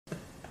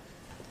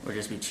We'll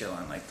just be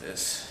chilling like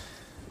this.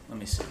 Let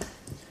me see.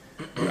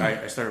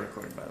 I started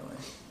recording, by the way.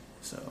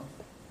 So,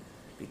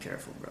 be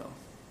careful, bro.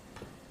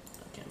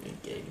 I can't be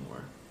gay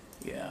anymore.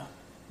 Yeah.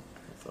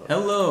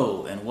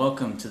 Hello, and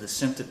welcome to the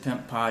Simp to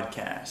Pimp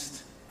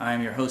podcast. I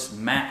am your host,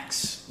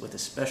 Max, with a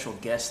special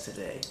guest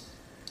today.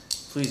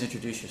 Please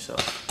introduce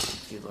yourself,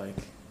 if you'd like,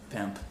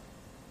 Pimp.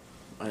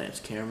 My name's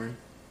Cameron.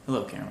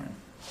 Hello, Cameron.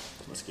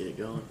 Let's get it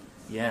going.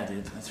 Yeah,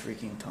 dude, let's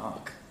freaking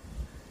talk.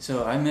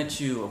 So, I met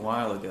you a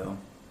while ago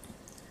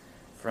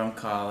from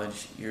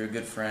college. You're a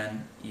good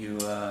friend. You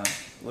a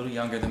little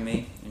younger than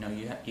me. You know,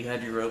 you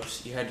had your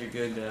ropes. You had your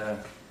good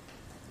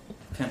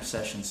pimp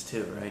sessions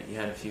too, right? You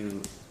had a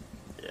few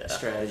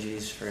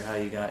strategies for how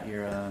you got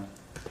your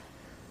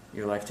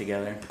life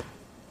together.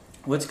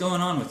 What's going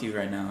on with you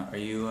right now? Are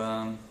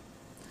you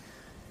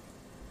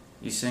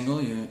you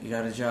single? You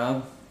got a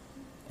job?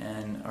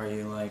 And are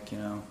you like, you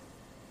know,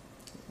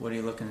 what are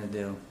you looking to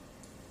do?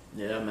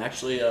 Yeah, I'm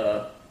actually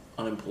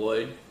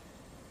unemployed.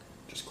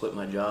 Just quit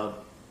my job.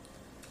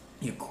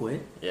 You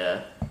quit?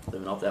 Yeah,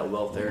 living off that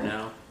welfare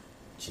now.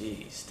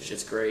 Jeez, dude.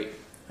 Shit's great.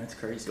 That's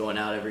crazy. Going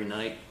out every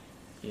night.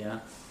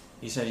 Yeah.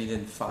 You said you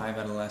did 5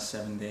 out of the last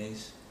 7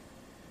 days?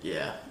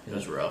 Yeah, it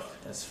was rough.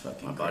 That's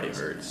fucking My body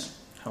crazy, hurts. Man.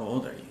 How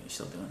old are you? You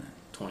still doing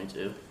that?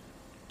 22.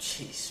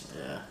 Jeez,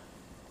 man. Yeah,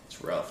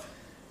 it's rough.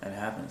 That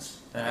happens.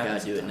 I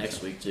gotta do it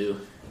next week too.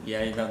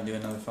 Yeah, you're about to do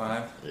another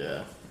 5?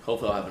 Yeah.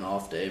 Hopefully I'll have an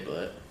off day,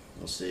 but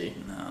we'll see.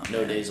 No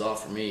man. days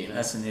off for me, you know?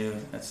 That's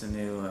the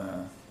new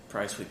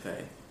price we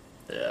pay.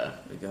 Yeah.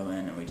 We go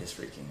in and we just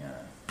freaking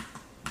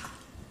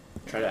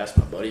Try to ask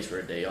my buddies for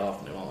a day off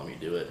and they won't let me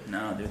do it.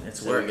 No, dude,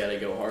 it's So work. we gotta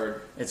go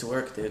hard. It's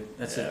work, dude.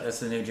 That's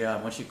the new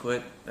job. Once you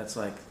quit, that's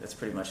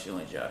pretty much the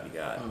only job you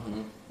got.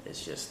 Mm-hmm.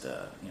 It's just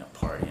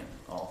partying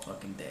all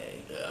fucking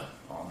day. Yeah.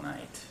 All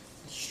night.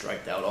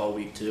 Striked out all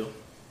week too.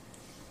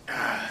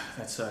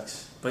 That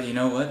sucks. But you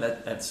know what?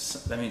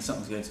 That means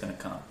something good's gonna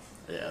come.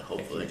 Yeah,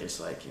 hopefully. If you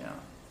just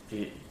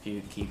if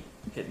you keep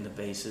hitting the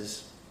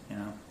bases,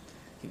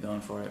 keep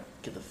going for it.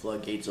 Get the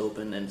floodgates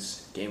open and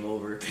it's game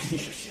over. You're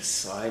just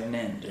sliding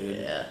in, dude.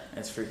 Yeah.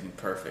 That's freaking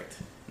perfect.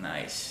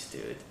 Nice,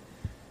 dude.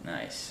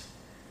 Nice.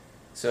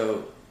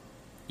 So,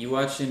 you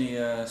watch any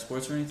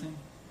sports or anything?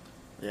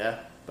 Yeah,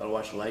 about to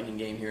watch the Lightning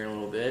game here in a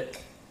little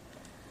bit.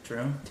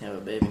 True.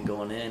 Tampa Bay been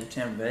going in.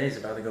 Tampa Bay is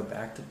about to go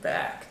back to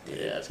back, dude.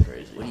 Yeah, it's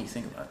crazy. What do you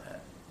think about that?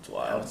 It's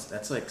wild.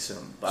 That's like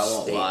some. But I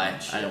won't lie.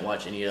 shit. I didn't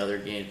watch any other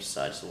games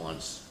besides the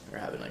ones they're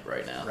having like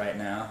right now. Right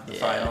now, the Yeah,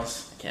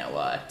 finals. I can't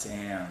lie.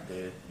 Damn,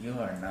 dude, you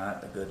are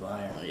not a good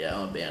liar. Oh, yeah,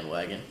 I'm a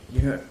bandwagon.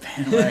 You're a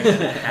bandwagon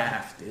and a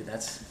half, dude.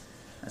 That's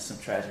some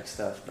tragic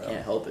stuff, bro.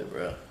 Can't help it,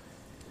 bro.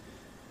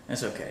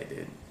 It's okay,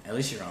 dude. At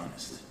least you're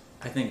honest.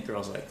 I think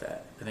girls like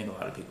that. I think a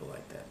lot of people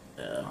like that.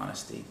 Yeah.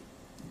 Honesty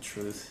and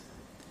truth.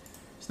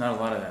 There's not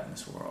a lot of that in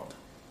this world.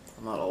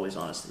 I'm not always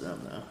honest to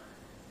them though.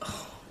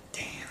 Oh,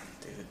 damn,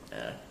 dude.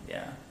 Yeah.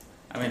 Yeah.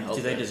 I mean, Can't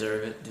do they help it.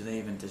 deserve it? Do they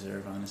even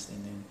deserve honesty,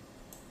 dude?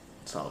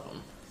 Some of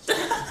them.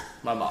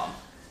 My mom.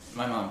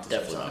 My mom deserves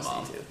Definitely my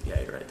honesty, mom. too.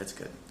 Yeah, you're right. That's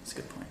good. That's a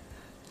good point.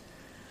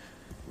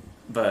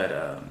 But,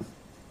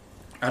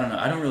 I don't know.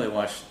 I don't really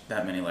watch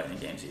that many Lightning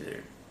games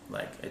either.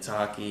 Like, it's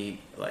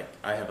hockey. Like,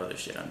 I have other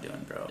shit I'm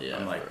doing, bro. Yeah,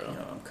 I'm like, bro.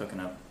 I'm cooking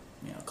up,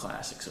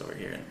 classics over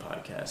here in the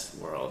podcast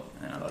world.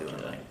 And I'm Fuck doing,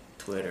 yeah. like,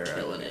 Twitter.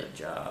 Killing I get it. a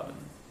job. And,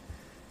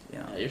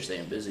 Yeah, you're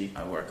staying busy.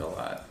 I work a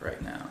lot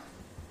right now.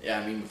 Yeah,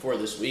 I mean, before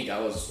this week, I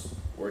was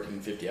working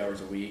 50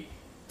 hours a week,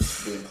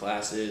 doing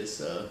classes,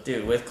 so...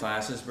 Dude, with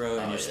classes, bro,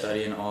 and Oh, you're yeah.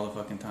 studying all the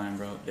fucking time,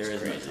 bro, there It's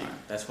is crazy. no time.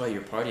 That's why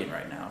you're partying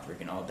right now,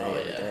 freaking all day, Oh,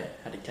 every yeah. day.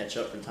 Had to catch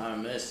up for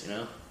time missed, you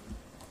know?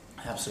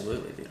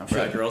 Absolutely, dude. I'm sure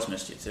Right. the girls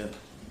missed you, too.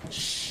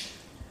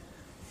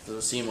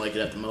 Doesn't seem like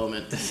it at the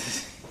moment.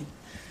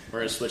 We're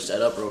gonna switch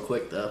that up real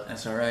quick, though.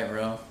 That's all right,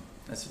 bro.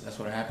 That's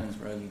what happens,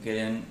 bro. You get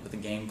in with a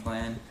game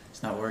plan.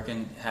 It's not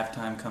working.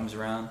 Halftime comes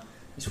around.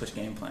 You switch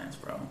game plans,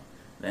 bro.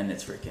 Then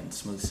it's freaking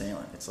smooth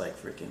sailing. It's like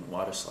freaking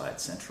water slide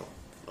central.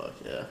 Fuck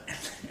yeah.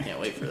 Can't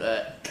wait for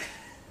that.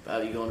 About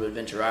to be going to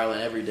Adventure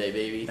Island every day,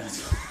 baby.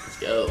 Let's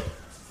go.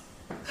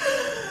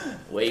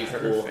 Wave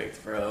pool.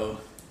 Perfect, bro.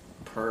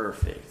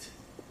 Perfect.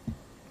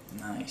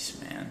 Nice,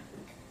 man.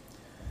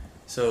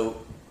 So,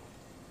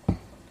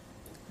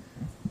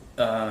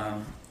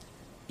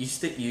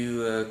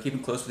 you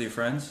keeping close with your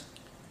friends?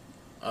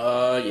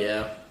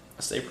 Yeah.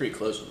 I stay pretty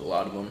close with a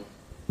lot of them.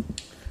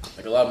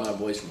 Like, a lot of my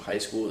boys from high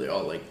school, they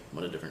all, like,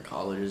 went to different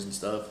colleges and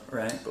stuff.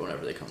 Right. But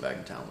whenever they come back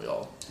in town, we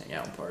all hang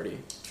out and party.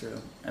 True.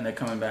 And they're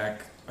coming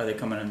back. Are they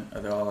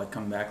all like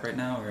coming back right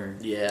now, or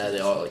Yeah, they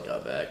all, like,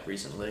 got back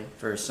recently.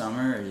 for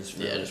summer, or just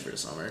for Yeah, just for the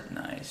summer.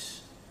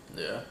 nice?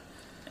 Yeah.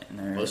 And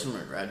they're Most of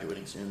them are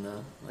graduating soon,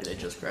 though. Like, they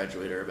just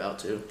graduated or about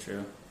to.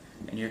 true.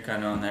 And you're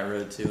kind of on that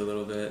road too a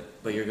little bit,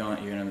 but you're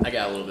gonna. I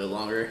got a little bit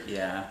longer.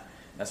 Yeah,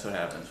 that's what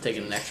happens.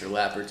 Taking an extra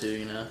lap or two,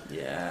 you know?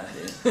 Yeah,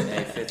 dude.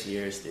 Hey, 5th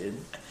years, dude.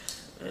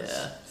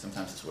 Yeah.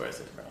 Sometimes it's worth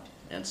it, bro.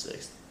 And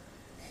sixth.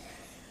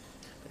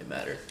 They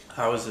matter.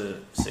 How was the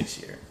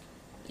 6th year?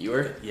 You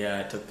were? Yeah,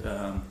 I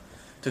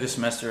took a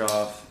semester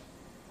off,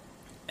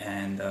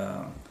 and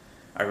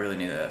I really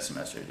needed that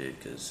semester, dude,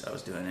 because I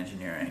was doing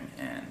engineering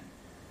and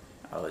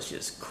I was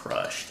just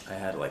crushed. I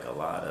had like a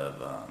lot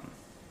of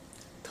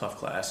tough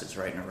classes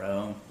right in a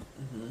row,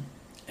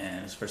 and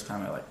it was the first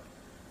time I like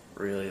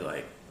really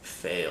like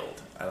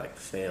failed. I like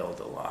failed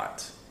a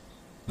lot.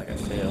 Like I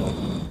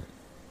failed.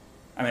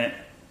 I mean,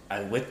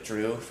 I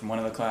withdrew from one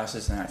of the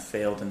classes and I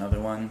failed another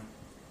one,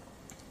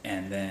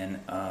 and then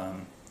I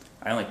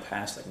only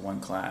passed like one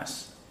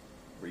class.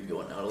 Were you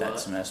going out a that lot?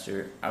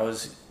 semester? I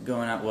was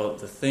going out. Well,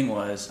 the thing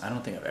was, I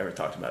don't think I've ever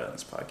talked about it on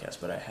this podcast,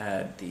 but I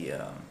had the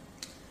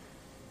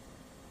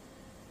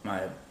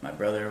my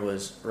brother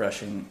was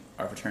rushing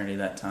our fraternity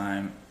that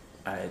time.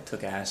 I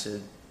took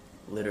acid.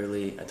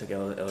 Literally, I took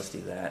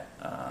LSD that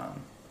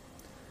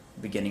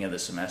beginning of the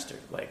semester.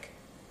 Like,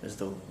 it was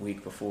the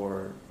week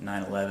before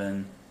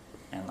 9/11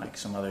 and like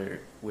some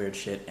other weird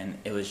shit, and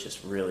it was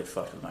just really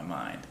fucked with my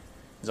mind.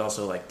 There's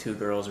also like two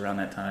girls around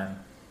that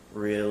time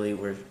really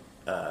were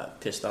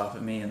pissed off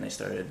at me, and they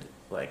started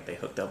like they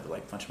hooked up with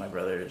like a bunch of my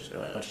brothers or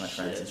like a bunch of my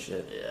friends and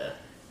shit. Yeah.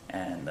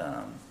 And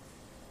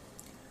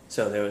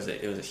so it was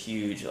a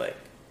huge like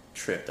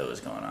trip that was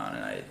going on,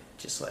 and I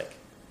just like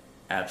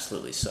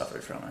absolutely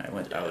suffered from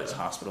it. I was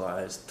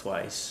hospitalized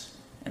twice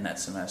in that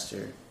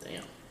semester.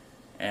 Damn.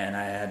 And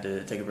I had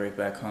to take a break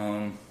back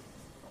home.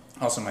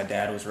 Also, my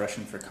dad was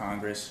rushing for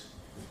Congress.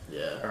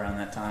 Yeah. Around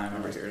that time. I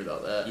remember hearing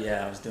about that.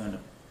 Yeah, I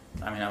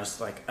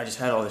was like, I just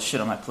had all this shit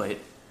on my plate,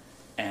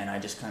 and I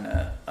just kind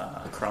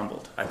of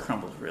crumbled. I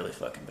crumbled really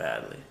fucking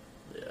badly.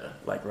 Yeah.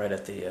 Like right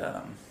at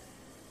the,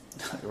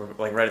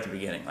 like right at the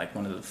beginning, like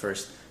one of the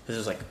first. This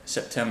was like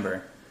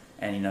September,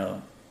 and you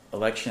know,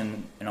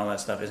 election and all that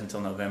stuff isn't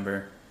until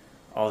November.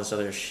 All this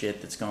other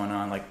shit that's going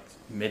on, like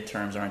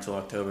midterms aren't until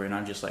October, and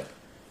I'm just like,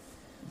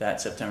 that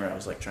September I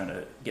was like trying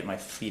to get my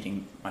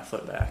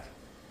foot back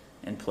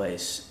in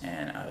place,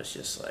 and I was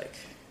just like,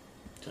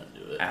 Couldn't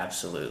do it.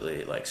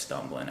 absolutely like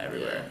stumbling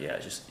everywhere. Yeah,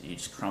 you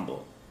just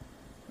crumble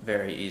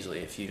very easily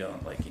if you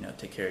don't like, you know,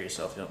 take care of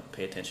yourself, you don't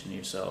pay attention to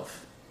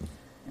yourself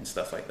and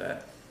stuff like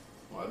that.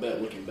 Well, I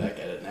bet looking back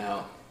at it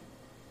now,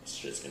 it's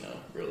just gonna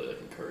really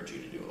like encourage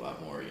you to do a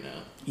lot more, you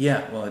know?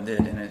 Yeah, well it did,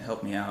 and it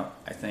helped me out,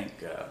 I think,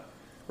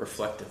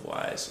 reflective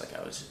wise. Like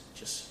I was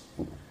just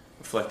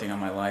reflecting on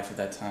my life at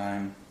that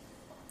time.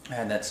 I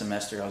had that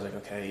semester, I was like,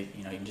 okay,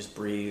 you know, you can just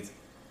breathe.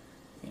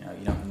 You know,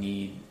 you don't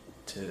need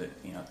to,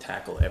 you know,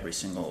 tackle every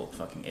single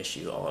fucking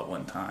issue all at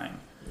one time.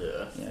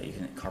 Yeah. You know, you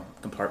can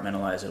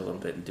compartmentalize it a little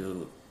bit and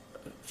do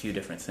a few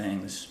different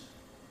things,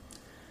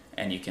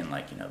 and you can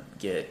like, you know,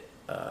 get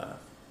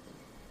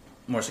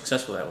more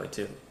successful that way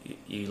too.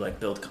 You like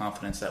build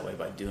confidence that way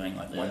by doing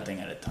like one thing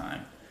at a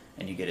time,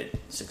 and you get it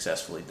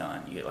successfully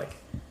done. You get like,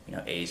 you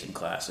know, A's in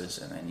classes,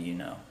 and then you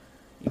know,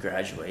 you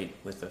graduate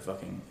with a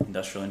fucking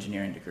industrial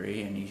engineering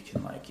degree, and you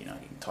can like, you know,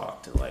 you can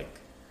talk to like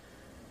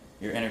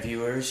your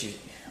interviewers. You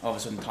all of a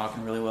sudden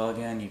talking really well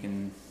again. You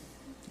can,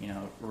 you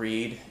know,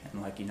 read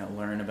and like, you know,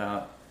 learn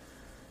about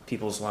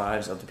people's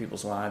lives, other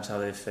people's lives, how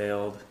they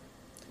failed.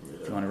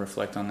 If you want to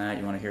reflect on that,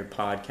 you want to hear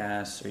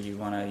podcasts, or you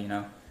want to, you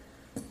know,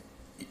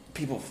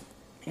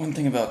 one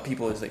thing about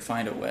people is they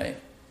find a way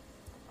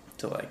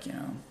to like, you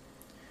know,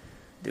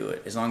 do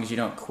it. As long as you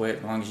don't quit,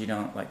 as long as you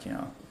don't like, you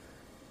know,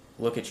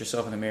 look at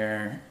yourself in the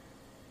mirror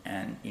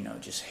and, you know,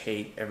 just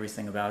hate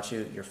everything about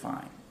you, you're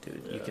fine,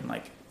 dude. You can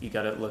like, you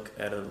got to look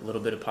at a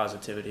little bit of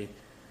positivity.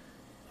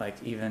 Like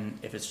even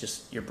if it's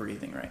just you're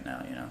breathing right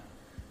now, you know,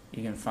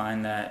 you can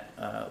find that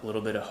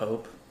little bit of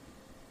hope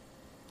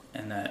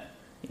and that,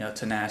 you know,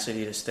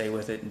 tenacity to stay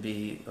with it and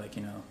be like,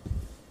 you know,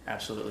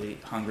 absolutely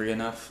hungry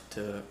enough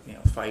to, you know,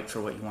 fight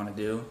for what you want to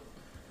do.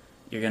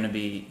 You're going to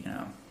be, you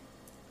know,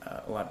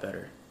 a lot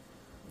better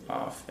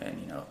off, and,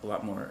 you know, a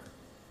lot more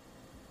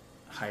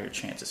higher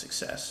chance of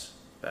success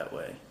that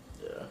way.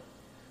 Yeah.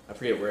 I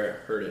forget where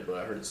I heard it, but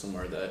I heard it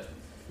somewhere that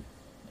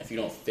if you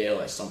don't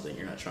fail at something,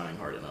 you're not trying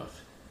hard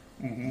enough.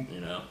 Mm-hmm. You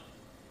know?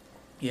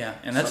 Yeah,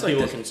 and that's some like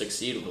people can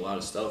succeed with a lot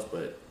of stuff,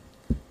 but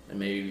they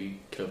maybe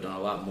could have done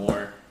a lot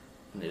more,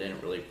 and they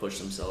didn't really push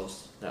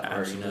themselves that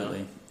hard. Absolutely.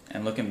 You know?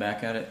 And looking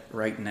back at it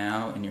right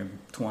now in your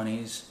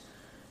 20s,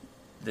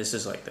 this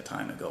is like the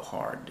time to go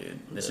hard, dude.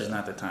 This is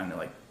not the time to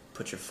like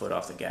put your foot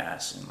off the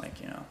gas and like,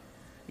 you know,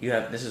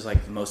 this is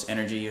like the most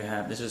energy you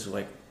have. This is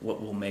like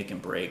what will make and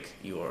break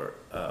your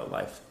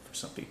life for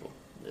some people.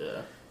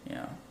 Yeah. You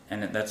know,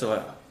 and that's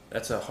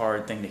a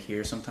hard thing to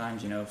hear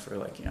sometimes, you know, for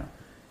like, you know,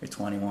 you're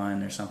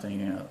 21 or something,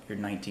 you know, you're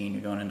 19,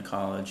 you're going into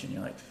college, and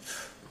you're like,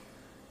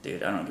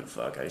 dude, I don't give a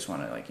fuck. I just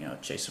want to like, you know,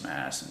 chase some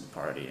ass and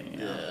party and, you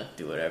know,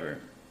 do whatever.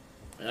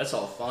 And that's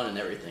all fun and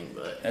everything,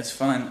 but That's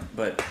fun,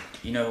 but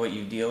you know what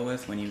you deal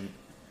with when you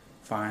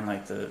find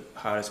like the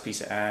hottest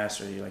piece of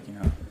ass, or you like, you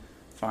know,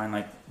 find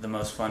like the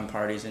most fun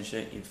parties and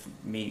shit. You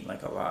meet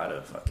like a lot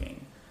of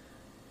fucking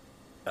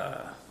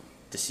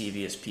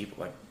deceivious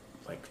people,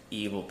 like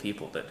evil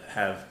people that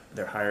have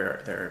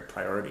their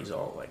priorities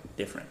all like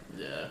different.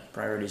 Yeah.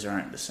 Priorities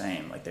aren't the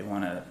same. Like they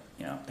want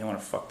to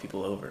fuck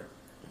people over.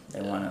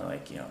 They want to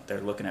like, you know, they're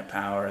looking at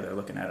power, they're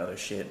looking at other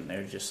shit, and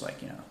they're just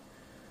like, you know,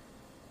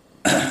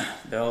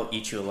 they'll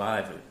eat you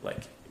alive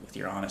like with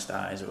your honest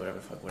eyes or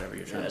whatever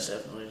you're trying Yeah, to say.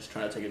 definitely. Just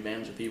trying to take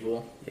advantage of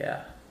people.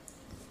 Yeah.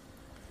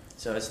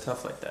 So it's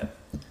tough like that,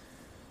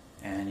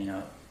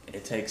 and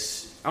it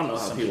takes. I don't know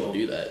how some people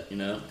do that,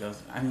 Go,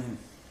 I mean,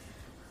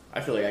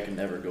 I feel like I can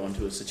never go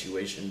into a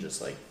situation just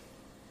like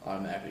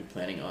automatically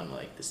planning on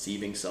like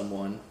deceiving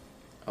someone.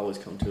 I always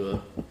come to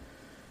a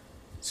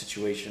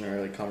situation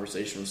or like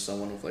conversation with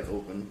someone with like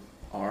open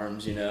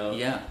arms,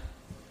 yeah.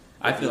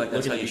 I feel like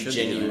that's how you should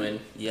be doing it. Genuine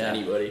to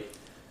anybody.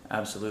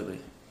 Absolutely.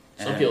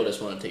 Some people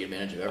just want to take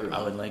advantage of everyone.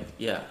 I would like,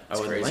 I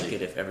would crazy. like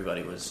it if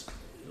everybody was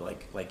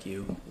like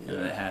you, Yeah.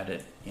 that had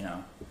it,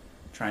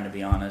 trying to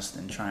be honest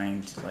and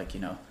trying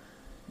to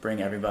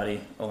bring everybody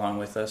along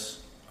with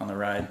us on the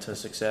ride to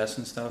success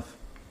and stuff.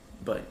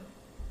 But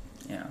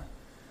you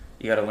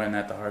got to learn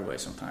that the hard way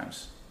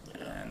sometimes,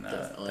 Yeah, and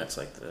definitely. that's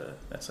like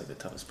the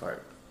toughest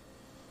part.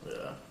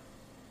 Yeah.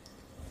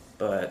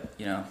 But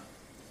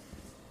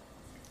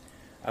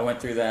I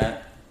went through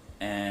that,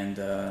 and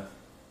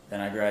then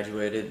I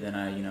graduated. Then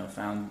I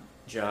found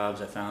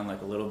jobs. I found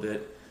like a little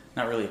bit,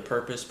 not really a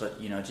purpose,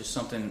 but just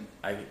something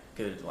I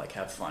could like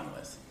have fun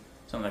with,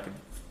 something I could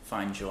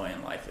find joy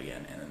in life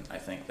again. And I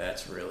think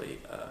that's really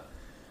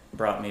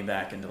brought me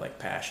back into like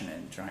passion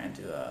and trying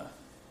to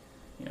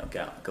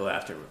go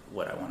after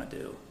what I want to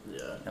do.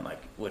 Yeah. And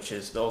like, which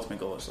is the ultimate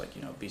goal is like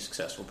be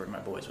successful, bring my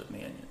boys with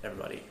me, and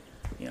everybody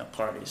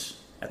parties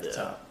at the Yeah.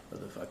 top of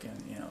the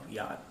fucking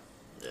yacht.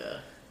 Yeah.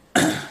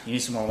 You need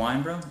some more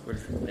wine, bro?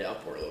 Yeah, I'll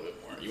pour a little bit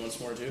more. You want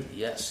some more too?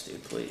 Yes,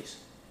 dude, please.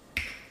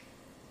 I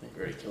think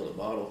we already killed a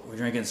bottle. We're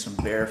drinking some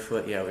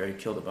Barefoot. Yeah, we already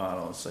killed a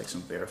bottle. It's like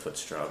some Barefoot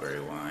strawberry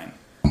wine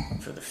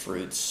for the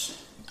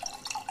fruits.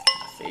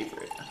 My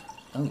favorite.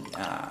 Oh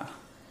yeah,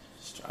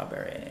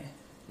 strawberry.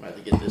 I might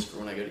have to get this for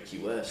when I go to Key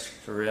West.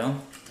 For real?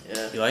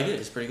 Yeah. You like it?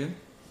 It's pretty good.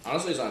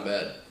 Honestly, it's not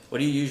bad. What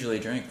do you usually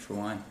drink for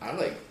wine? I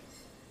like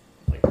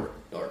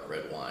dark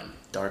red wine.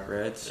 Dark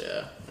reds.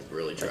 Yeah, like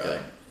really dry. Like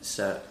a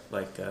set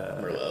like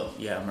Merlot.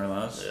 Yeah,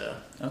 Merlots.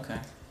 Yeah, Okay.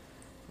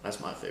 that's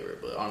my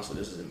favorite. But honestly,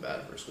 this isn't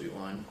bad for sweet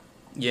wine.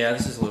 Yeah,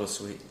 this is a little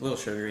sweet, a little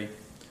sugary,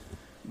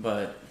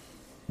 but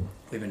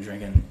we've been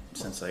drinking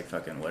since like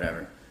fucking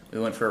whatever. We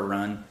went for a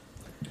run.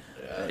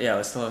 Yeah,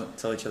 let's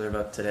tell each other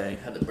about today.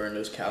 Had to burn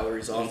those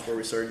calories off before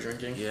we started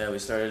drinking. Yeah, we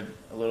started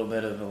a little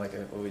bit of like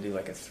what we do,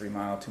 like a 3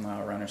 mile, 2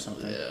 mile run or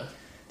something. Yeah,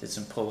 Did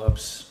some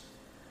pull-ups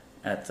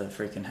at the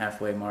freaking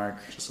halfway mark.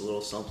 just a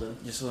little something.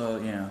 Just a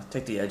little,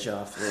 take the edge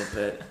off a little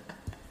bit.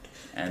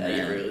 And Gotta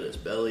then, get rid of this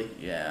belly.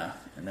 yeah,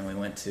 and then we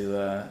went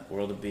to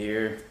World of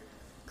Beer,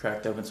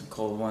 cracked open some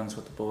cold ones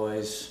with the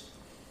boys,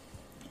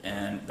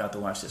 and about to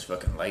watch this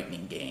fucking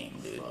Lightning game,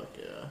 dude. Fuck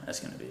yeah. That's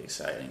gonna be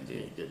exciting, Be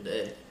dude. a good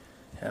day.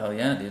 Hell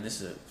yeah, dude.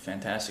 This is a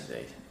fantastic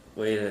day.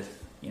 Way to,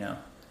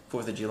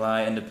 4th of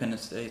July,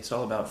 Independence Day. It's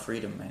all about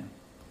freedom, man.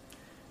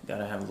 You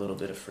gotta have a little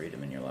bit of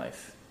freedom in your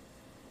life.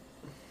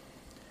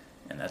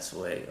 And that's the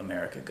way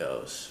America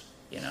goes,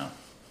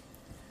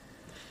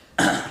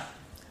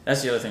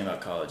 That's the other thing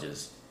about college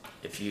is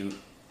if you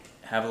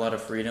have a lot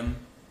of freedom,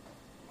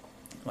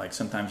 like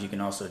sometimes you can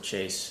also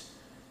chase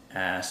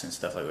ass and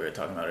stuff like we were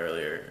talking about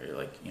earlier.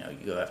 Like, you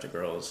go after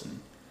girls and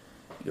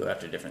you go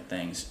after different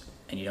things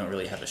and you don't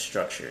really have a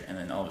structure. And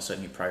then all of a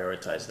sudden you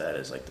prioritize that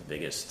as like the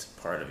biggest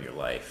part of your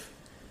life.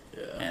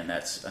 Yeah. And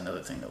that's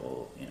another thing that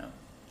will,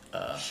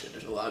 Shit,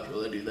 there's a lot of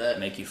people that do that.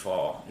 make you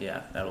fall.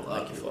 Yeah, that'll A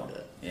lot make of you people fall. do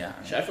that.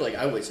 Yeah. Shit, I feel like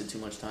I wasted too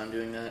much time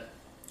doing that.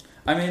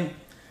 I mean,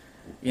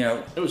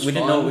 It was we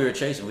didn't know fun. what we were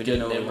chasing. We didn't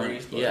know Good what we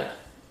memories, were. but- Yeah.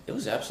 It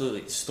was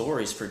absolutely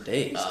stories for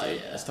days, Oh,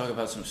 dude. yeah. Let's talk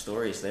about some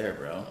stories there,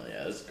 bro. Oh,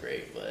 yeah, that's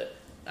great, but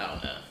I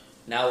don't know.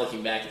 Now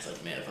looking back, it's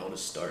like, man, if I would have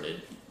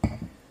started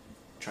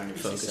trying to be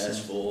Focusing.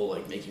 successful,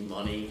 like making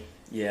money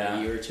Yeah.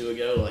 a year or two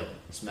ago, like,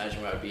 just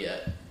imagine where I'd be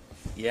at.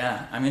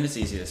 Yeah. I mean, it's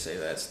easy to say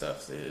that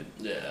stuff, dude.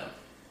 Yeah.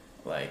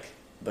 Like,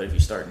 but if you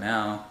start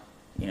now,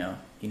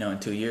 in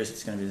 2 years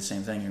it's gonna be the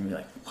same thing. You're gonna be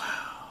like,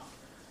 wow,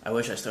 I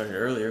wish I started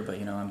earlier, but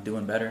I'm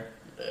doing better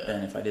Yeah.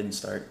 than if I didn't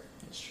start.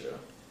 That's true.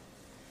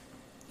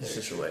 It's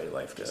Very just the way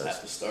life goes. Just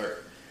have to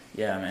start.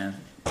 Yeah, man.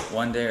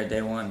 One day or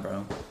day one,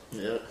 bro.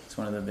 Yeah. It's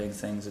one of the big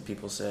things that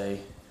people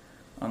say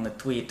on the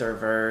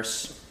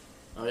Twitterverse.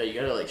 Oh, yeah, you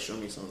gotta, like, show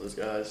me some of those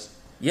guys.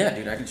 Yeah,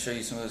 dude, I can show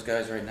you some of those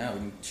guys right now. We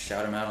can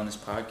shout them out on this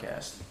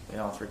podcast. They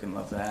all freaking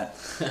love that.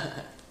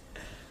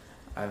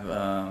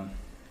 I've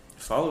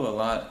follow a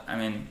lot. I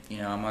mean,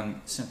 I'm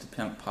on Simp to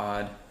Pimp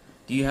Pod.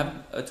 Do you have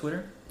a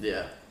Twitter?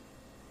 Yeah.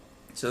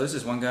 So this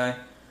is one guy.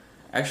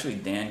 Actually,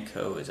 Dan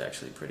Co is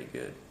actually pretty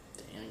good.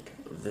 Dan.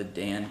 The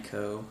Dan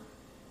Co.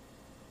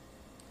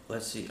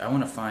 Let's see. I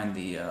want to find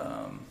the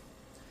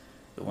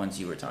ones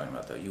you were talking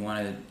about though. You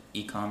wanted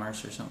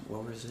e-commerce or something?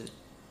 What was it?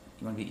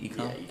 You want to be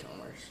e-com? Yeah,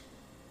 e-commerce.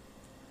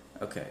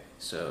 Okay,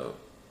 so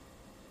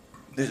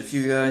there's a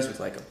few guys with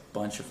like a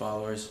bunch of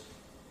followers.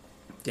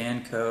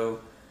 Dan Co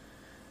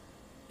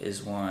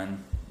is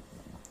one.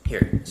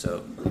 Here,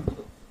 so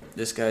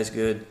this guy's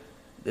good.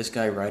 This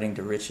guy Riding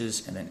to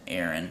Riches, and then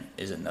Aaron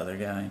is another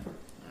guy.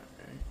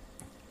 Okay.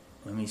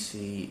 Let me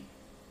see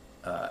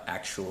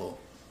actual,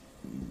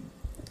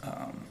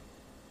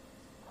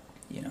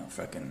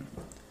 fucking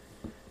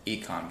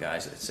econ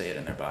guys that say it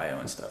in their bio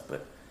and stuff,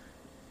 but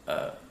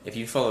if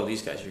you follow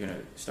these guys, you're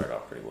gonna start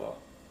off pretty well.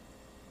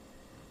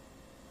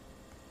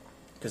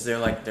 Because they're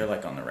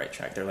like on the right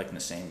track. They're like in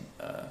the same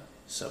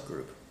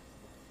subgroup.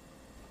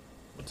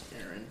 What's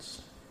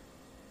Aaron's?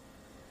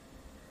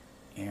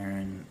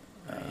 Aaron.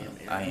 I am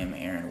Aaron. I am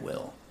Aaron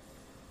Will.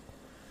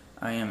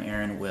 I am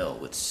Aaron Will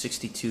with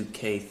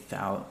 62K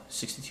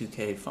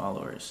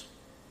followers.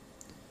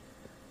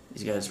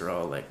 These guys are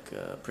all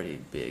like pretty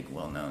big,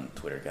 well-known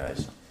Twitter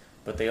guys,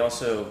 but they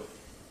also,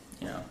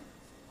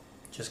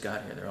 just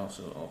got here. They're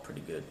also all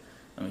pretty good.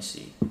 Let me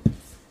see.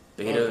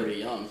 Beta. Pretty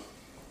young.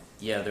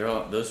 Yeah,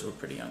 those were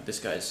pretty young. This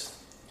guy's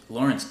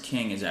Lawrence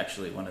King is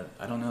actually one of.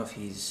 I don't know if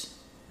he's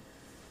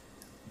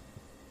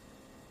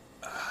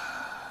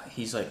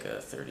like a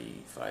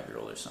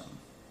 35-year-old or something.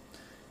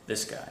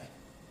 This guy,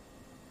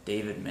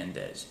 David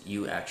Mendez,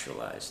 You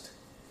Actualized,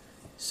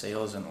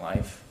 Sales and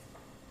Life.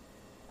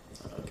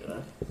 Okay.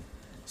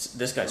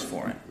 This guy's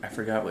foreign. I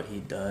forgot what he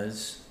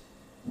does.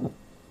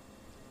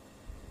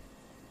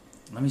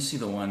 Let me see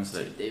the ones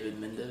that David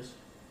Mendez.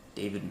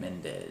 David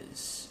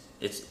Mendez.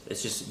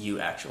 It's just You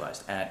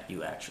Actualized, at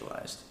You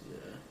Actualized. Yeah.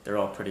 They're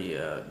all pretty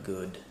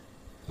good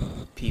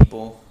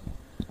people.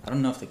 I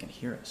don't know if they can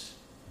hear us.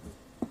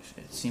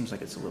 It seems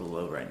like it's a little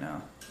low right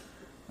now.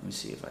 Let me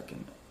see if I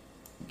can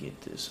get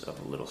this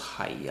up a little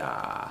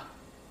higher.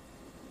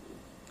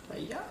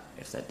 Hiya.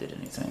 If that did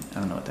anything. I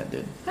don't know what that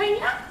did.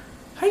 Hiya.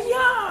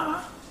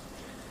 Hiya!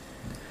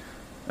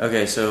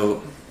 Okay,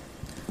 so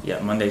yeah,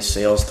 Monday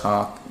sales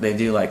talk. They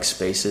do like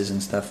spaces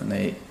and stuff,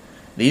 and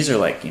these are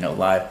like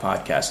live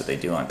podcasts that they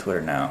do on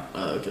Twitter now.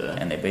 Oh, okay.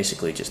 And they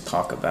basically just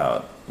talk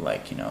about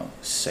like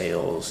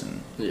sales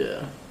and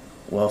Yeah.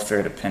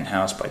 welfare to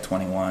penthouse by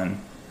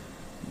 21.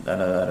 Da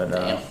da da da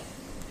da. Damn.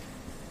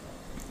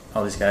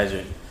 All these guys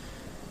are.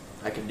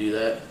 I could do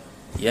that.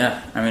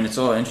 Yeah, I mean it's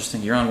all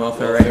interesting. You're on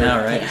welfare right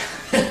now, right?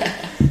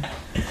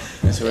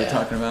 That's what we're Yeah.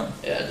 talking about.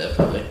 Yeah,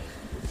 definitely.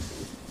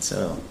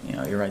 So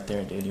you're right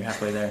there, dude. You're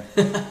halfway there.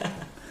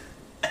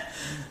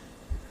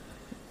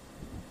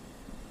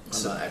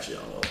 I'm not actually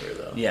on welfare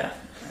though. Yeah,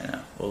 I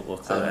know. We'll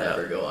clear I'll that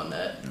never up. go on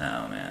that.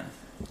 No, man.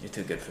 You're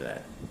too good for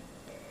that.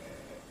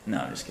 No,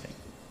 I'm just kidding.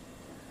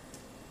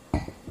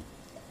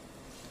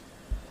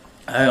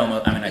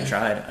 I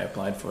tried. I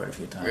applied for it a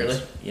few times.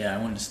 Really? Yeah, I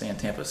wanted to stay in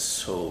Tampa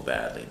so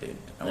badly, dude.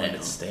 I wanted Damn.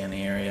 to stay in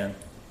the area.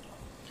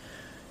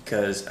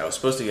 Because I was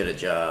supposed to get a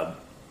job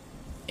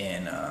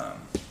in,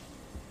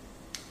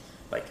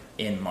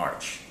 in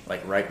March.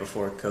 Like, right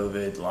before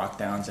COVID,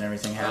 lockdowns and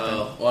everything happened.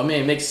 Oh, well, I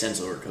mean, it makes sense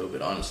over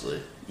COVID,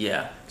 honestly.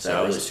 Yeah. So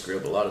that really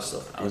screwed up a lot of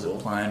stuff for I was people.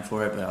 applying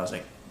for it, but I was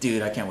like,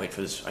 dude, I can't wait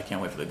for this. I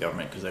can't wait for the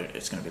government because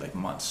it's going to be like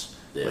months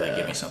where they Yeah.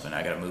 give me something.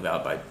 I got to move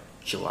out by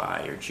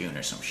July or June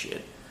or some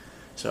shit.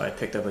 So I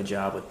picked up a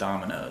job with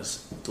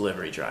Domino's,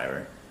 delivery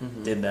driver.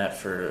 Mhm. Did that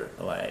for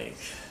like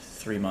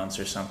 3 months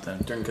or something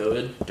During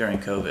COVID? during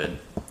COVID.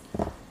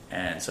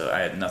 And so I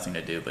had nothing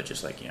to do but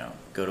just like,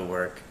 go to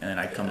work. And then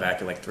I'd come Yeah.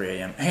 back at like 3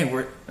 a.m. Hey,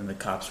 and the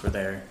cops were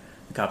there.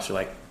 The cops are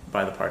like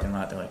by the parking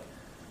lot. They're like,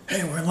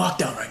 hey, we're in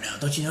lockdown right now.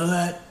 Don't you know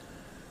that?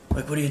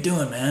 Like, what are you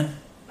doing, man?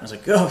 I was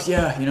like, oh,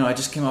 yeah, I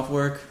just came off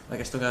work. Like,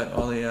 I still got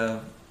all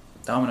the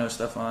Domino's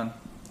stuff on.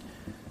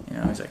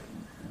 He's like,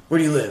 where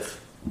do you live?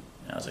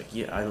 And I was like,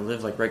 yeah, I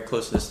live like right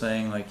close to this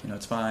thing. Like,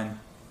 it's fine.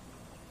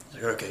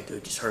 He's like, okay,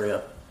 dude, just hurry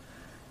up.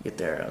 Get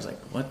there. I was like,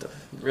 what the?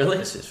 Really?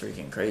 This is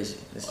freaking crazy.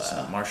 This is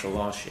some martial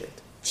law shit.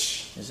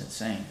 It's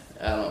insane.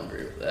 I don't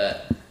agree with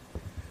that.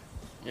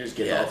 You're just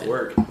getting off dude.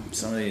 work.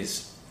 Some of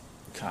these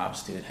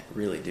cops, dude,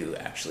 really do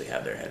actually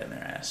have their head in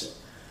their ass.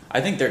 I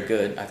think they're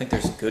good. I think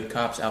there's good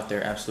cops out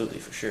there, absolutely,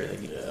 for sure. They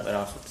get let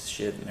off with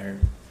shit, and they're,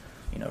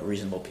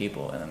 reasonable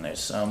people. And then there's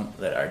some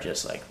that are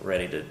just like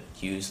ready to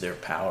use their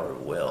power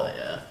of will. Oh,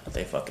 yeah. But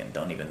they fucking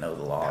don't even know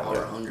the law.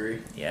 Power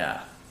hungry.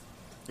 Yeah.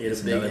 He has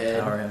He's a big another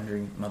head. power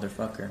hungry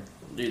motherfucker.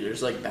 Dude,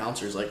 there's like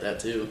bouncers like that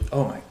too.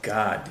 Oh my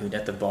god, dude,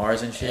 at the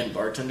bars and shit. And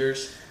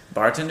bartenders.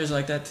 Bartenders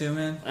like that too,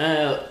 man.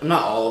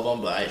 Not all of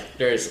them, but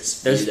there's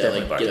a There's few that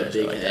definitely like get a bartenders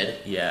big like head.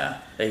 that. Yeah,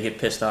 they get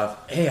pissed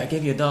off. Hey, I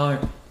gave you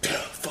 $1.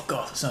 Fuck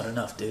off. That's not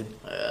enough, dude.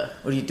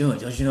 What are you doing?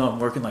 Don't you know I'm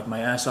working like my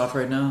ass off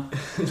right now?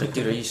 It's like,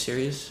 dude, are you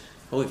serious?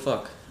 Holy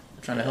fuck.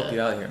 I'm trying to help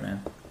you out here,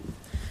 man.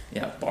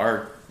 Yeah,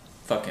 bar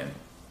fucking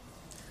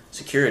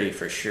security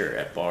for sure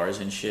at bars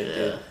and shit,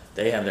 dude.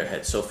 They have their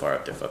head so far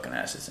up their fucking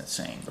ass, it's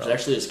insane, bro. There's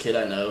actually this kid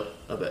I know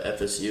up at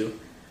FSU,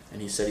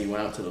 and he said he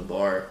went out to the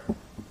bar,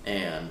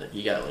 and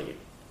he got like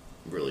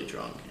really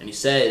drunk. And he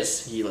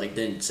says he like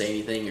didn't say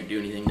anything or do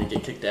anything to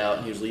get kicked out,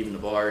 and he was leaving the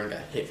bar and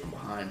got hit from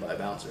behind by a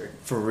bouncer.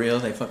 For real?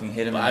 They fucking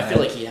hit him But in I the feel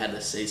head? like he had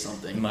to say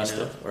something. He must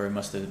have, or he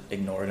must have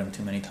ignored him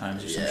too many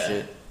times or some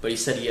shit. But he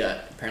said he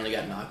apparently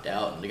got knocked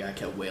out, and the guy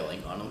kept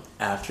wailing on him.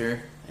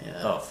 After?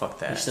 Yeah. Oh, fuck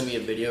that. He sent me a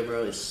video,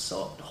 bro. The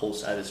whole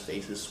side of his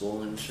face is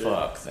swollen and shit.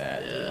 Fuck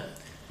that. Yeah.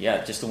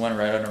 Yeah, just the one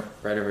right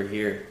over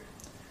here.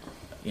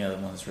 The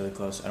one that's really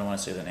close. I don't want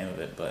to say the name of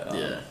it, but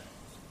Yeah.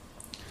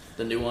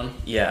 The new one?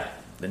 yeah,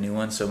 the new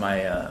one. So my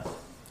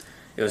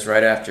it was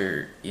right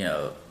after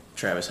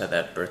Travis had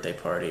that birthday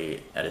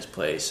party at his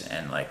place,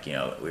 and like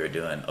we were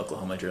doing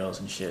Oklahoma drills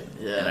and shit.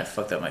 Yeah. And I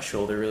fucked up my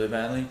shoulder really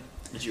badly.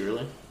 Did you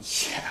really?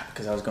 Yeah,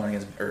 because I was going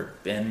against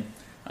Ben.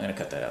 I'm gonna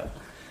cut that out.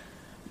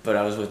 But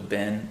I was with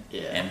Ben,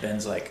 Yeah. and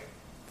Ben's like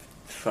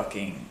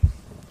fucking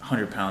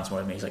 100 pounds more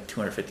than me. He's like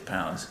 250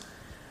 pounds,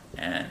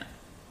 and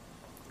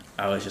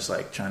I was just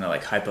like trying to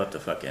like hype up the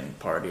fucking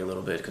party a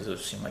little bit because it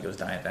seemed like it was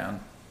dying down.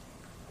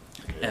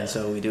 Yeah. And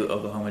so we do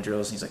Oklahoma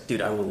drills, and he's like,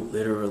 "Dude, I will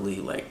literally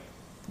like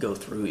go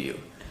through you."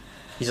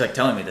 He's like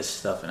telling me this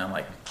stuff, and I'm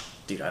like,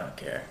 "Dude, I don't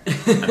care.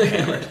 I'm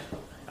hammered.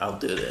 I'll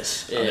do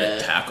this. I'm Yeah. gonna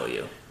tackle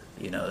you.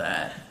 You know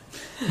that."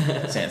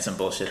 Saying some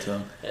bullshit to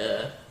him.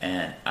 Yeah.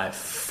 And I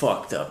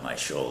fucked up my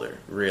shoulder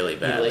really He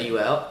badly. lay you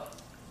out?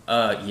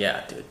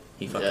 Yeah, dude.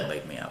 He fucking Yeah.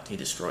 laid me out. He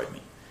destroyed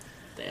me.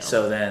 Damn.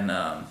 So then,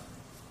 I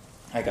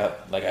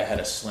had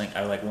a sling.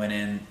 I like went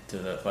into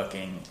the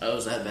fucking. Oh,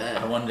 was that bad?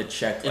 I wanted to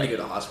check. Did Like, you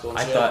go to hospital? And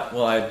I shit? thought.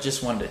 Well, I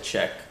just wanted to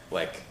check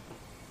like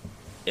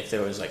if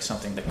there was like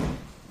something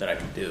that I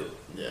could do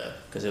Yeah.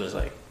 because it was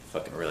like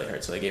fucking really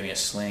hurt. So they gave me a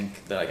sling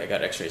that like I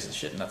got X-rays and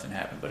shit. And nothing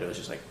happened, but it was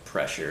just like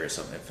pressure or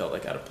something. It felt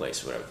like out of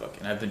place or whatever.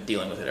 Fucking. I've been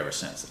dealing with it ever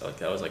since. Like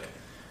that was like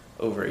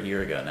over a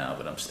year ago now,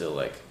 but I'm still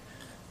like.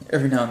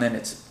 Every now and then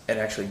it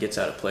actually gets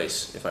out of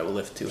place if I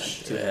lift too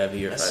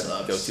heavy or if That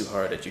I go sucks. too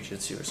hard at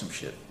jiu-jitsu or some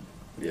shit.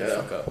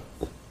 Yeah. Fuck up.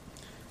 I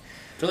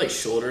feel like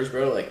shoulders,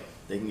 bro, like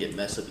they can get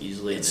messed up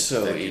easily It's and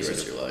so affect you easy. the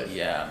rest of your life.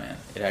 Yeah, man.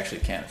 It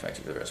actually can affect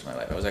you for the rest of my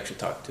life. I was actually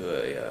talking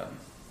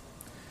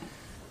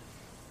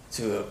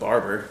to a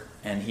barber,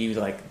 and he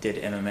like did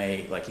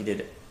MMA, like he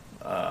did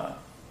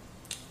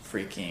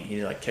he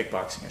did like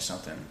kickboxing or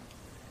something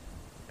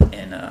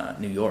in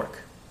New York.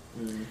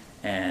 Mm.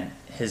 And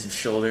his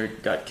shoulder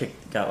got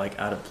like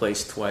out of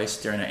place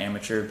twice during an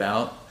amateur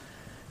bout,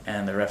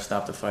 and the ref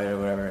stopped the fight or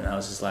whatever, and that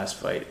was his last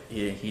fight.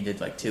 He did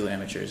like 2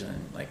 amateurs,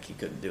 and like he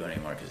couldn't do it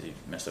anymore because he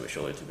messed up his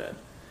shoulder too bad.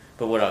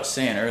 But what I was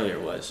saying earlier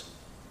was,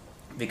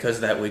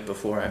 because that week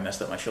before I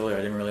messed up my shoulder, I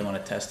didn't really want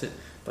to test it,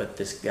 but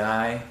this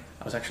guy,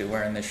 I was actually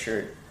wearing this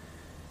shirt,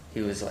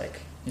 he's like,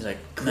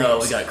 no,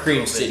 we got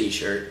Cream COVID." City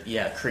shirt.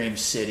 Yeah, Cream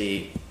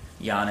City,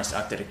 Giannis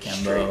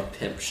Antetokounmpo. Straight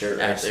pimp shirt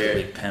right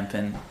Absolutely there.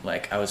 pimping.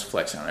 Like I was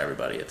flexing on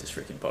everybody at this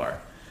freaking bar,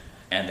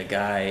 and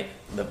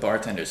the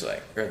bartender's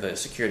like, or the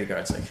security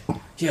guard's like,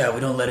 "Yeah, we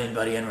don't let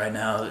anybody in right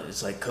now.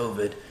 It's like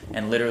COVID."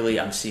 And literally,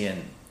 I'm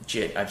seeing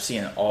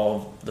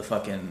all the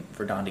fucking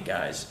Verdandi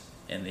guys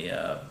in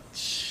the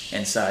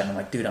inside, and I'm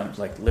like, "Dude, I'm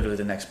like literally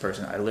the next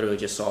person. I literally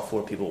just saw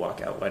 4 people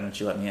walk out. Why don't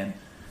you let me in?"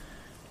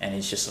 And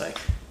he's just like,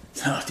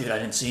 "No, dude, I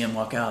didn't see him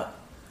walk out.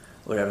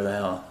 Whatever the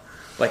hell."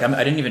 Like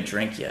I didn't even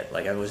drink yet.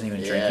 Like I wasn't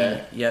even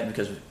drinking yet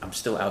because I'm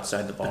still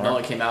outside the bar. And no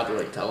one came out to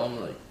like tell him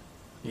like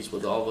he's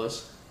with all of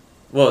us.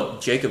 Well,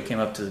 Jacob came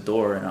up to the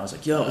door and I was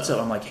like, "Yo, what's up?"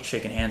 I'm like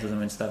shaking hands with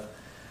him and stuff,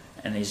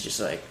 and he's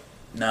just like,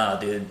 "Nah,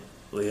 dude,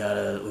 we got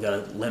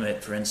a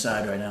limit for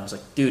inside right now." I was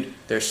like, "Dude,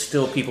 there's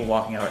still people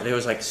walking out. There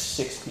was like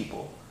 6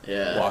 people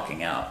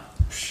walking out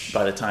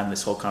by the time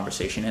this whole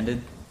conversation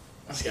ended."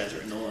 These guys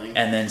are annoying.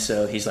 And then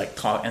so he's like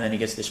and then he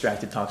gets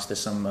distracted, talks to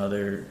some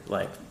other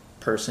like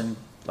person,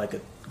 like a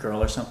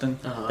girl or something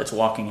that's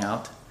walking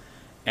out,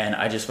 and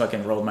I just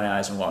fucking rolled my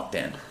eyes and walked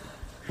in,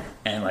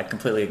 and like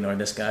completely ignored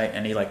this guy,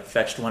 and he like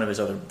fetched one of his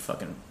other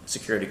fucking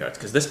security guards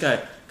because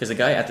the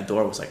guy at the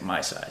door was like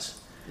my size,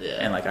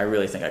 and like I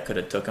really think I could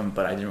have took him,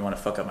 but I didn't want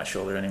to fuck up my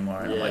shoulder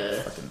anymore, and I'm like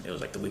fucking, it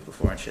was like the week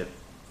before and shit.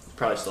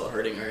 Probably still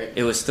hurting, right?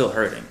 It was still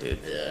hurting, dude.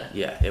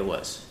 Yeah. It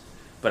was,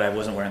 but I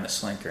wasn't wearing the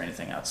slink or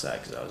anything outside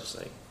because I was just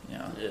like,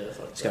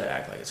 Fuck just gotta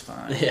act like it's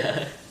fine.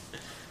 Yeah.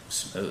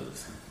 Smooth.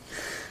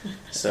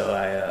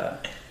 So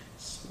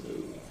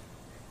Smooth.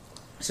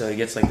 so he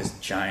gets like this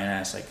giant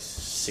ass like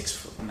 6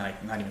 foot, not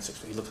even 6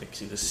 foot. He looked like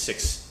he was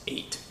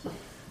 6'8"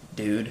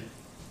 dude.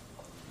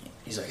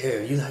 He's like, "Hey,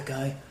 are you that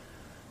guy?"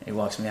 And he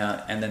walks me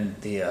out, and then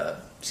the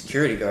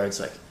security guard's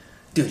like,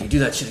 "Dude, you do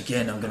that shit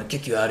again, I'm gonna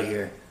kick you out of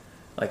here."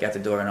 Like at the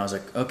door, and I was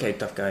like, "Okay,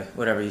 tough guy,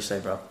 whatever you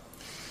say, bro."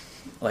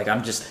 Like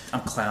I'm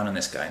clowning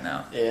this guy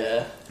now.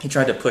 Yeah. He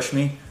tried to push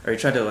me, or he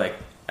tried to like.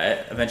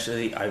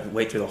 Eventually, I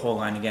wait through the whole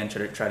line again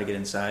to try to get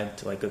inside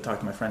to like go talk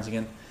to my friends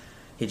again.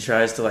 He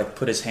tries to like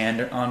put his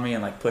hand on me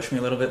and like push me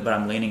a little bit, but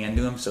I'm leaning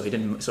into him, so I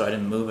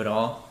didn't move at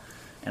all.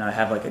 And I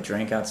have like a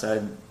drink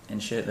outside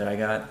and shit that I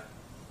got,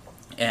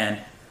 and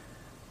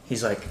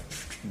he's like,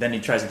 then he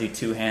tries to do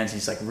 2 hands.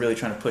 He's like really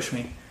trying to push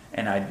me,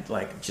 and I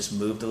like just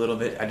moved a little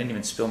bit. I didn't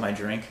even spill my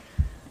drink.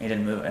 He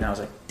didn't move, and I was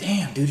like,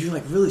 "Damn, dude, you're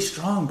like really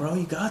strong, bro.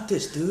 You got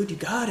this, dude. You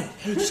got it.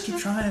 Hey, just keep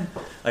trying."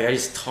 Like I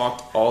just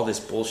talked all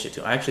this bullshit to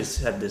him. I actually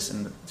said this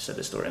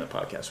story in the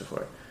podcast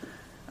before.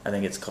 I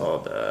think it's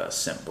called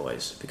Simp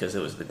Boys because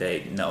it was the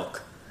day Nelk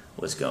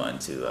was going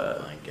to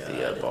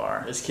the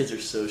bar. Those kids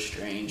are so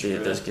strange. Dude,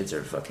 bro. those kids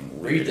are fucking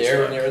Were weird. you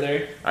there when they were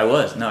there? I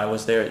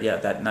was there. Yeah,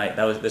 that night.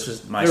 This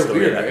was my They were story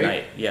weird, that right?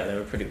 night. Yeah, they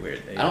were pretty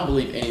weird. I don't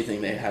believe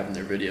anything they have in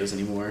their videos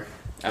anymore.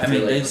 I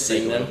mean, they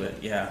seeing fake a them. little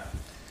bit. Yeah,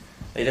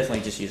 they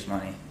definitely just use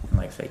money and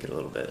like fake it a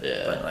little bit.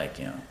 Yeah. But like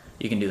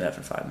you can do that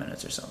for 5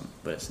 minutes or something,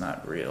 but it's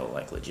not real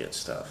like legit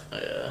stuff.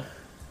 Yeah.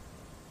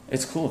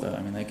 It's cool though.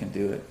 I mean, they can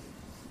do it.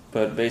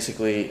 But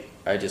basically,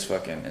 I just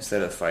fucking,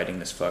 instead of fighting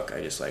this fuck,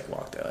 I just like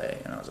walked away,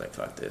 and I was like,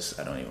 fuck this,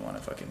 I don't even want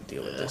to fucking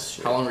deal with this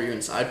shit. How long were you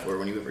inside for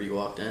whenever you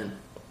walked in?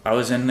 I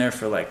was in there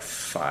for like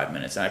 5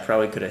 minutes, and I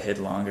probably could have hid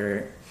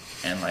longer,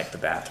 and like the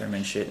bathroom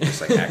and shit,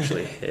 just like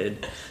actually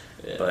hid.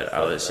 Yeah, but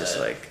I was just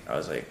like,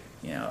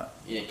 you know,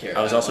 you didn't care.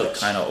 I was also much.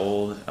 kind of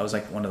old. I was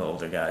like one of the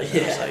older guys.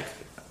 And I was like,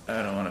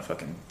 I don't want to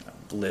fucking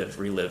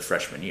relive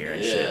freshman year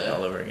and shit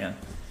all over again.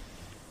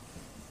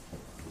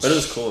 But it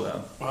was cool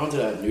though. I went to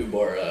that new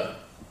bar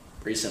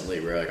recently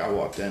where like I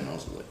walked in and I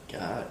was like,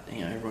 God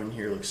damn, everyone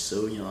here looks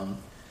so young.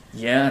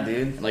 Yeah,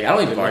 dude. And, like I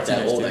don't even look that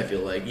Bartenders, old. dude. I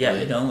feel like. Yeah,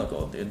 you don't look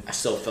old, dude. I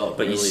still felt.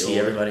 But really you see old.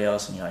 everybody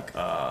else and you're like,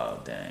 oh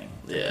dang,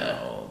 they're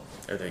kinda Yeah. old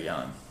or they're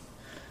young.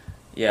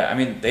 Yeah, I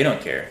mean they don't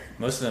care.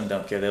 Most of them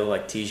don't care. They'll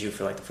like tease you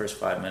for like the first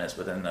 5 minutes,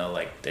 but then they're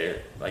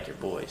like your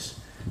boys.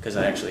 Because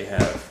I actually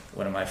have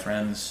one of my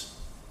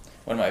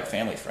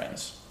family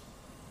friends.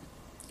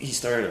 He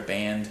started a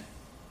band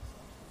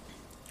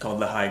called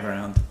The High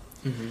Ground,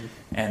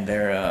 and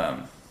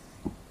they're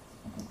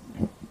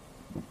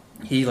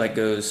he like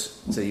goes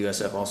to the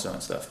USF also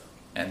and stuff,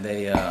 and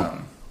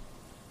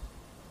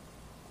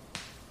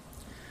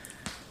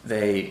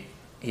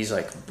he's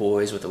like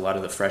boys with a lot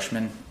of the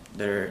freshmen.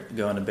 They're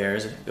going out to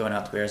bears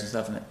and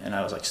stuff, and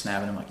I was like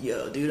snapping him like,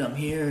 yo dude, I'm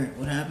here,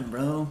 what happened,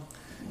 bro?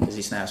 Because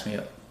he snaps me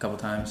a couple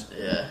times.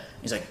 Yeah.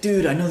 He's like,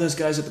 dude, I know those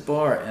guys at the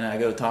bar, and I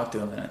go talk to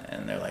them,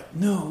 and they're like,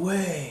 no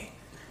way,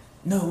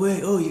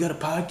 oh, you got a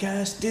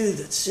podcast, dude,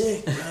 that's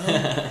sick, bro.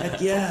 Heck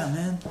yeah,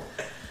 man.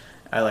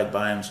 I like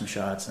buy them some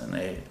shots, and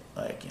they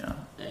like, you know,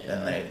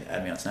 then they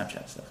add me on Snapchat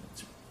and stuff.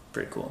 It's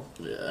pretty cool.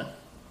 Yeah.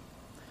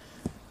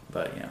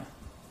 But you know,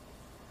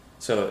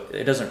 so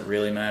it doesn't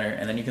really matter.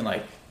 And then you can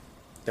like,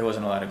 there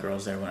wasn't a lot of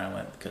girls there when I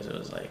went because it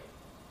was like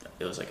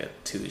a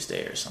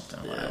Tuesday or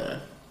something when I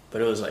went.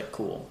 But it was like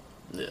cool.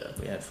 Yeah.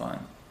 We had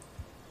fun.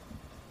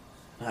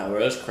 Well, it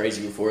was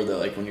crazy before though.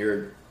 Like when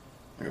you're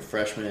like a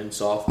freshman,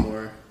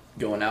 sophomore,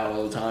 going out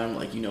all the time,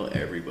 like you know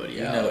everybody.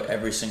 You know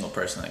every single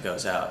person that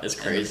goes out. It's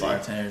and crazy. the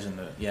bartenders and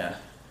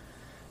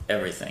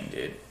everything,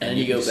 dude. And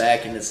you go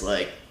back and it's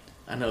like,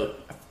 I know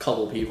a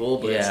couple people,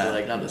 but it's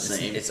like not the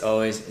same. It's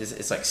always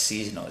it's like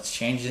seasonal. It's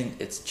changing.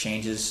 It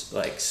changes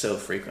like so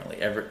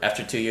frequently.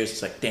 After 2 years,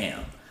 it's like,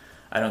 damn,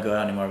 I don't go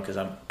out anymore because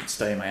I'm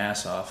studying my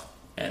ass off.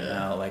 And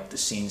now, like, the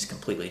scene's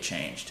completely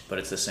changed, but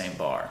it's the same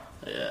bar.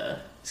 Yeah.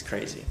 It's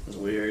crazy. It's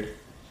weird.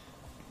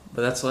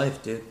 But that's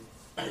life, dude.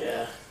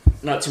 Yeah.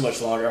 Not too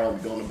much longer. I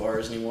won't be going to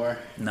bars anymore.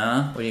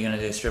 Nah? What are you gonna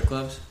do, strip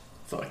clubs?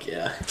 Fuck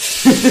yeah.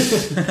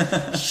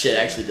 Shit,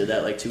 I actually did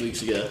that like 2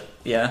 weeks ago.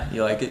 Yeah?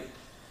 You like it?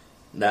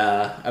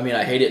 Nah. I mean,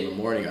 I hate it in the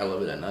morning. I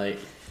love it at night.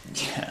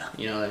 Yeah.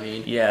 You know what I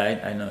mean?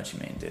 Yeah, I know what you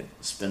mean, dude.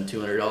 Spend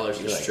 $200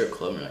 for a strip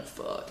club and you're like,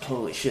 fuck.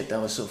 Holy shit,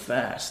 that was so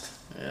fast.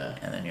 Yeah.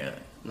 And then you're like...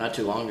 Not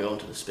too long ago, I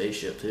went to the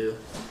spaceship too.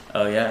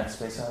 Oh yeah?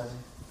 Space Odyssey?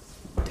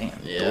 Damn.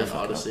 Yeah,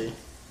 Odyssey.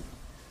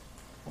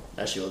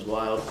 That shit was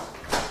wild.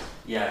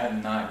 Yeah, I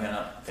have not been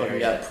up there. Fucking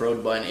got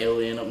probed by an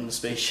alien up in the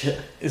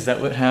spaceship. Is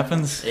that what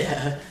happens?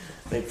 Yeah.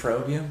 They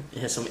probe you?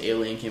 Yeah, some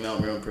alien came out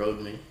and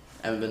probed me.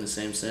 I haven't been the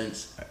same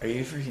since. Are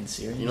you freaking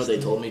serious? You know what they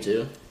told me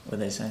too?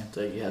 What'd they say? It's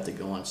like, you have to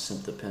go on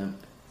Simp the Pimp.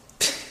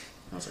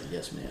 I was like,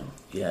 yes, ma'am.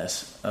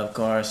 Yes, of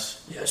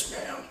course. Yes,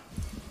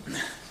 ma'am.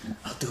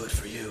 I'll do it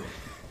for you.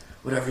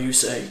 Whatever you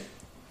say.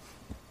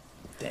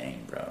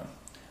 Dang, bro.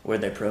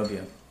 Where'd they probe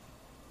you?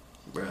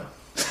 Bro.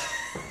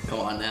 Come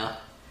on now.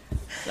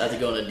 I have to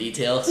go into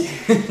details.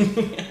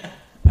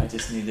 I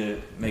just need to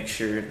make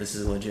sure this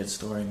is a legit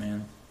story,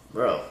 man.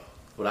 Bro,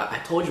 I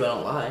told you I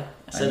don't lie.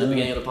 I said at the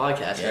beginning of the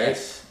podcast,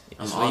 right?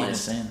 I'm honest.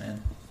 just saying,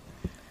 man.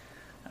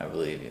 I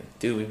believe you.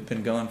 Dude, we've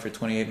been going for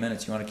 28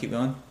 minutes. You want to keep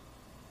going?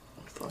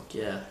 Fuck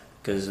yeah.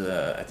 Because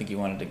I think you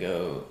wanted to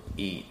go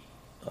eat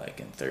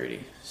like in 30,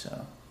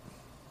 so...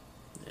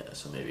 Yeah,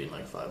 so maybe in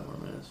like 5 more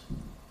minutes.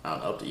 I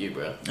don't know, up to you,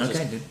 bro.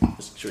 Okay, dude.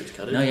 Should we just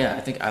cut it? No, yeah,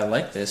 I think I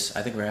like this.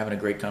 I think we're having a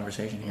great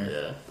conversation here.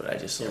 Yeah. But I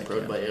just Getting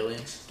probed by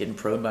aliens? Getting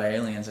probed by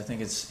aliens, I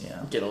think it's,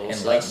 Get a little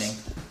enlightening.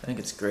 sus. I think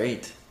it's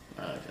great.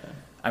 Okay.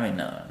 I mean,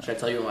 no. Should I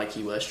tell you on my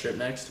Key West trip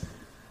next?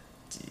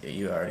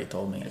 You already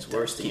told me. It's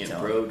worse than Keep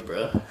getting telling. probed,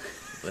 bro.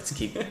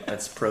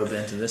 Let's probe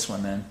into this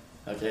one then.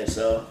 Okay,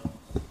 so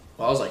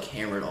I was like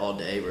hammered all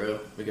day, bro.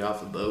 We got off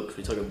the boat 'cause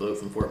we took a boat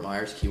from Fort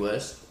Myers, Key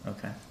West.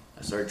 Okay.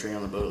 I started drinking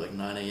on the boat at like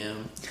 9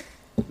 a.m.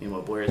 Me and my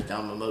boy was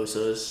down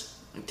mimosas.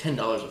 Like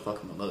 $10 a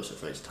fucking mimosa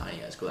for this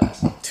tiny ass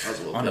glass. I was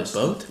a little On pissed. a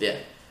boat? Yeah.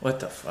 What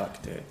the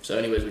fuck, dude? So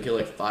anyways, we killed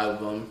like 5 of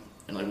them,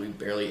 and like we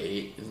barely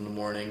ate. It was in the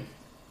morning.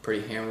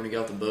 Pretty hammered when we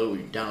got off the boat.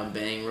 We down and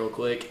bang real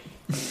quick.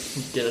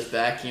 Get us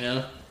back, you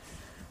know.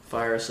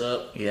 Fire us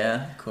up.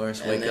 Yeah, of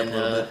course. And Wake then, up a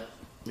little bit.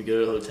 We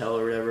go to the hotel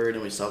or whatever, and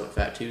then we stop at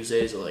Fat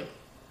Tuesdays at like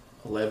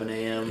 11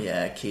 a.m.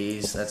 Yeah,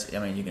 Keys. I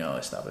mean, you can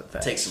always stop at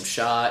that. Take some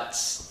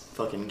shots.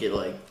 Fucking get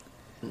like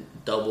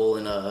double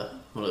in one of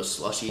those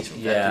slushies from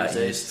Fat Yeah, you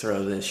Tuesdays. just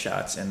throw the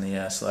shots in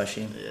the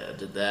slushy. Yeah,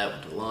 did that.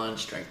 Went to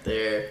lunch, drank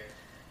there,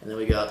 and then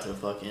we got to the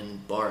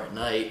fucking bar at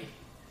night.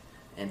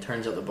 And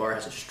turns out the bar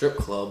has a strip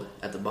club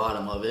at the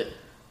bottom of it.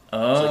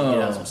 Oh. So you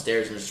get down some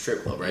stairs and there's a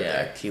strip club right yeah,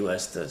 there. Key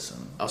West does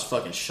some. I was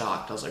fucking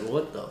shocked. I was like,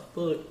 what the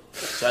fuck?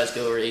 So I just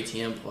go over to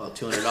ATM, pull out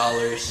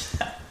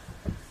 $200. I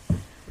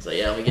was like,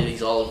 yeah, let me get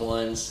these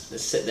all-in-ones.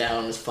 Just sit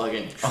down, just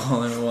fucking...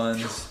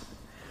 All-in-ones.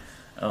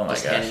 Oh my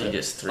gosh, you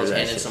just threw that I was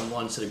handing shit. some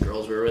ones to the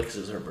girls we were with because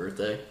it was her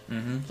birthday.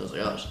 Mm-hmm. So I was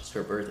like, oh, it's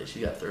her birthday. She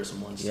got to throw some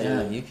ones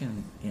Yeah, too. you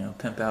can,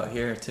 pimp out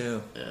here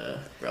too. Yeah,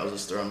 I was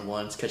just throwing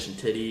ones, catching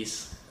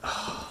titties.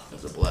 Oh, It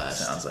was a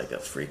blast. sounds like a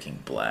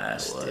freaking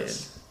blast, It dude.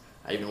 was.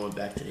 I even went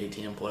back to the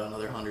ATM, pulled out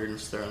another 100 and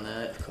was throwing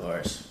that. Of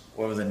course.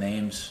 What were the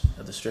names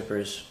of the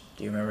strippers?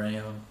 Do you remember any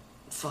of them?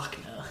 Fuck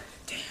no.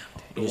 Damn.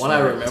 The Dude. You one just I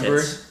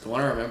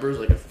remember remember is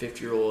like a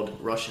 50-year-old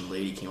Russian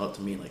lady came up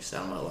to me and like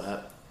sat on my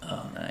lap.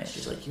 Oh, nice.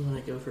 She's like, "You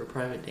want to go for a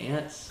private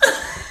dance?"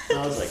 And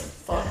I was like,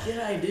 "Fuck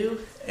yeah, I do."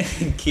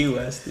 Key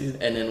West, dude.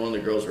 And then one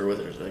of the girls who were with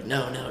her was like,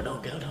 "No,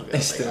 don't go, don't go." I They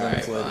was still like,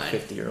 employ "All the right, fine."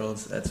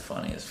 50-year-olds. That's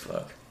funny as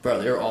fuck.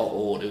 Bro, they were all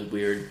old. It was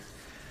weird.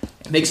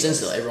 It makes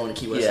sense though. Everyone in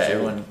Key West. Yeah, is old.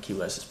 everyone in Key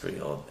West is pretty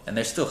old, and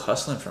they're still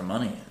hustling for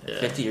money. Yeah.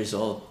 50 years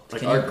old.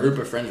 Like Can our you group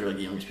of friends were like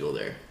the youngest people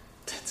there.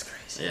 That's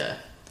crazy. Yeah,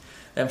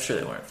 I'm sure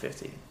they weren't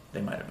 50.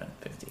 They might have been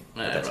 50.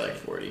 but nah, that's probably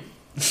like crazy.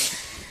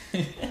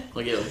 40.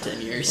 We'll give them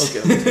 10 years.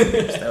 Okay, 10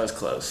 years. That was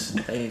close.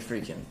 Hey,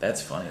 freaking.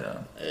 That's funny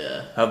though.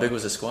 Yeah. How big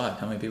was the squad?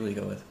 How many people did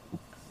you go with?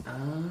 I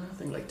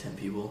think like 10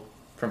 people.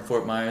 From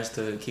Fort Myers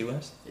to Key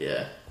West?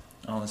 Yeah.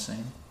 All the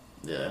same?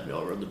 Yeah, we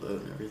all rode the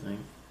boat and everything.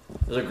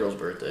 It was a girl's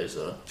birthday,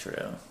 so True.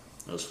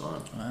 it was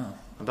fun. Wow.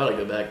 I'm about to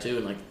go back too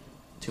in like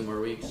 2 more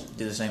weeks.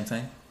 Do the same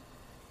thing?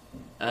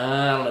 I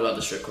don't know about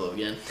the strip club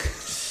again.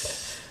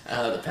 I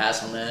have to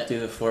pass on that. Do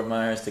the Fort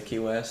Myers to Key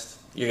West?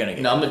 You're gonna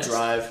get No, I'm gonna gas.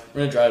 drive. I'm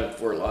gonna drive to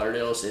Fort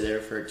Lauderdale, stay there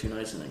for 2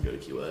 nights, and then go to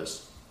Key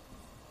West.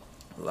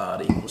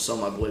 Lottie. Well,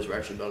 some of my boys were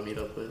actually about to meet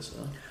up with, so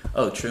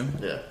Oh, true?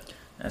 yeah.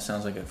 That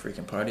sounds like a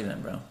freaking party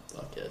then, bro.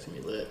 Fuck yeah, it's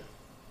gonna be lit.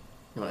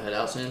 You wanna head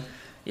out soon?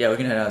 Yeah, we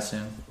can head out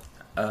soon.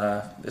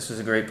 This was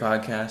a great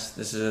podcast.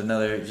 This is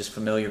another just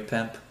familiar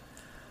pimp.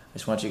 I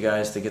just want you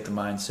guys to get the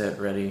mindset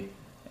ready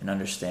and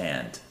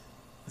understand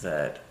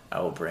that I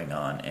will bring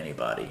on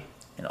anybody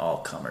and all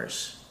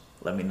comers.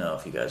 Let me know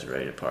if you guys are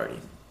ready to party.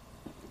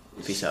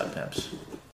 Peace out, pimps.